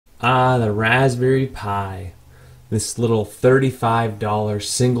Ah, the Raspberry Pi. This little $35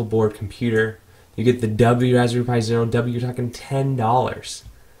 single board computer. You get the W Raspberry Pi Zero W, you're talking $10.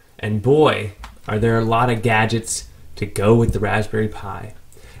 And boy, are there a lot of gadgets to go with the Raspberry Pi.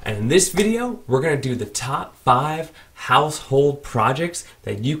 And in this video, we're going to do the top 5 household projects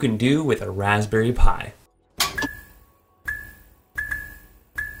that you can do with a Raspberry Pi.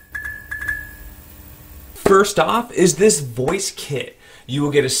 First off is this voice kit. You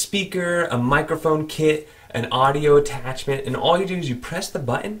will get a speaker, a microphone kit, an audio attachment, and all you do is you press the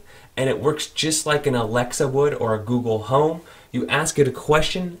button and it works just like an Alexa would or a Google Home. You ask it a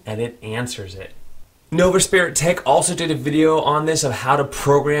question and it answers it. Nova Spirit Tech also did a video on this of how to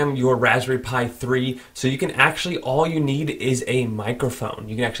program your Raspberry Pi 3, so you can actually, all you need is a microphone.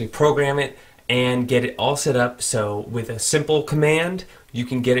 You can actually program it and get it all set up, so with a simple command you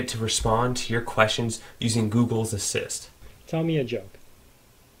can get it to respond to your questions using Google's Assist. Tell me a joke.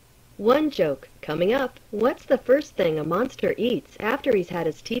 One joke coming up. What's the first thing a monster eats after he's had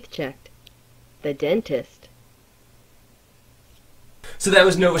his teeth checked? The dentist. So that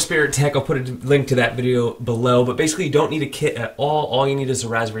was Nova Spirit Tech. I'll put a link to that video below. But basically, you don't need a kit at all. All you need is a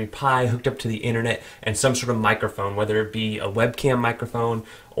Raspberry Pi hooked up to the internet and some sort of microphone, whether it be a webcam microphone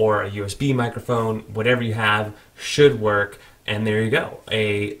or a USB microphone. Whatever you have should work. And there you go,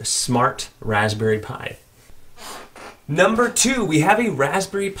 a smart Raspberry Pi. Number 2, we have a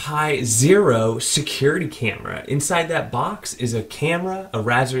Raspberry Pi Zero security camera. Inside that box is a camera, a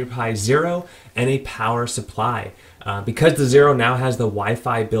Raspberry Pi Zero, and a power supply. Because the Zero now has the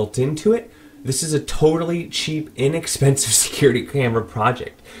Wi-Fi built into it, this is a totally cheap, inexpensive security camera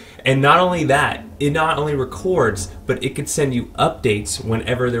project. And not only that, it not only records, but it could send you updates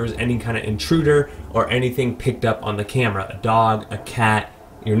whenever there was any kind of intruder or anything picked up on the camera. A dog, a cat,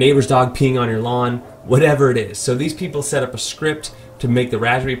 your neighbor's dog peeing on your lawn, whatever it is. So these people set up a script to make the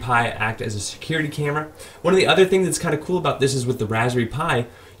Raspberry Pi act as a security camera. One of the other things that's kind of cool about this is with the Raspberry Pi,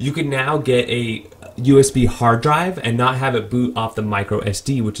 you can now get a USB hard drive and not have it boot off the micro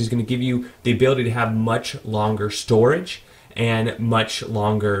SD, which is going to give you the ability to have much longer storage and much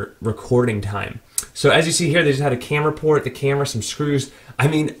longer recording time. So as you see here, they just had a camera port, the camera, some screws. I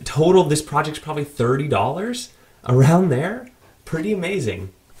mean, total, this project's probably $30 around there. Pretty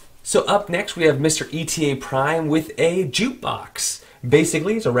amazing. So up next, we have Mr. ETA Prime with a jukebox.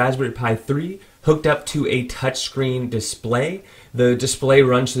 Basically, it's a Raspberry Pi 3 hooked up to a touchscreen display. The display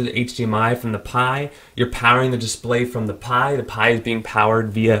runs through the HDMI from the Pi. You're powering the display from the Pi. The Pi is being powered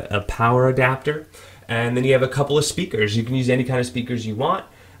via a power adapter. And then you have a couple of speakers. You can use any kind of speakers you want,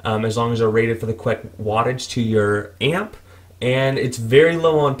 as long as they're rated for the correct wattage to your amp. And it's very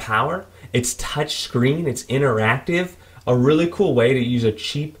low on power. It's touch screen. It's interactive. A really cool way to use a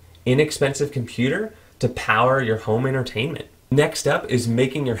cheap, inexpensive computer to power your home entertainment. Next up is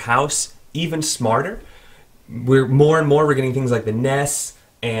making your house even smarter. We're more and more getting things like the Nest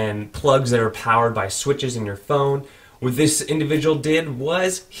and plugs that are powered by switches in your phone. What this individual did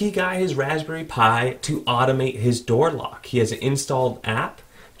was he got his Raspberry Pi to automate his door lock. He has an installed app,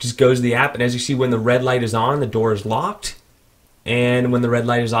 just goes to the app, and as you see, when the red light is on, the door is locked, and when the red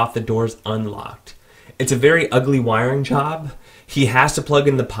light is off, the door is unlocked. It's a very ugly wiring job. He has to plug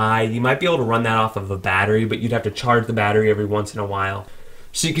in the Pi. You might be able to run that off of a battery, but you'd have to charge the battery every once in a while.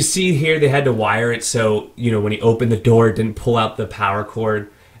 So you can see here they had to wire it so, you know, when he opened the door, it didn't pull out the power cord.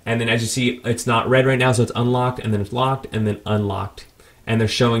 And then as you see, it's not red right now, so it's unlocked, and then it's locked, and then unlocked. And they're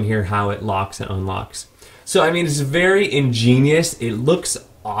showing here how it locks and unlocks. So, I mean, it's very ingenious. It looks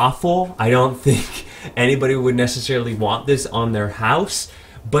awful. I don't think anybody would necessarily want this on their house,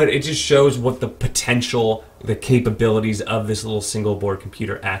 but it just shows what the potential, the capabilities of this little single board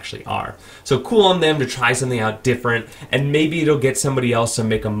computer actually are. So cool on them to try something out different, and maybe it'll get somebody else to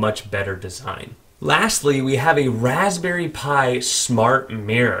make a much better design. Lastly, we have a Raspberry Pi smart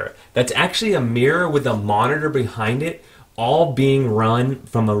mirror. That's actually a mirror with a monitor behind it, all being run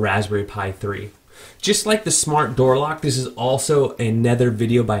from a Raspberry Pi 3. Just like the smart door lock, this is also another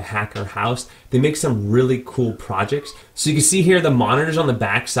video by Hacker House. They make some really cool projects. So you can see here the monitor's on the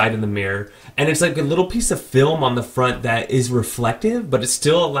back side of the mirror, and it's like a little piece of film on the front that is reflective, but it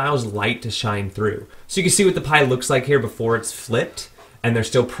still allows light to shine through. So you can see what the Pi looks like here before it's flipped, and they're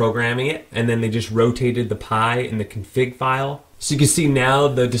still programming it, and then they just rotated the Pi in the config file. So you can see now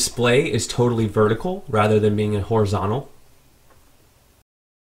the display is totally vertical rather than being horizontal.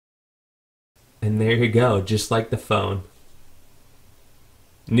 And there you go, just like the phone.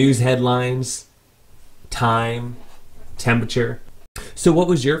 News headlines, time, temperature. So what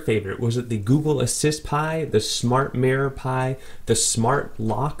was your favorite? Was it the Google Assist Pi, the Smart Mirror Pi, the Smart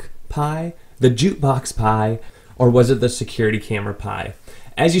Lock Pi, the Jukebox Pi, or was it the Security Camera Pi?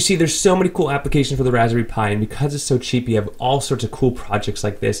 As you see, there's so many cool applications for the Raspberry Pi, and because it's so cheap, you have all sorts of cool projects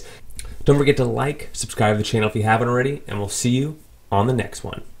like this. Don't forget to like, subscribe to the channel if you haven't already, and we'll see you on the next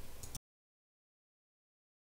one.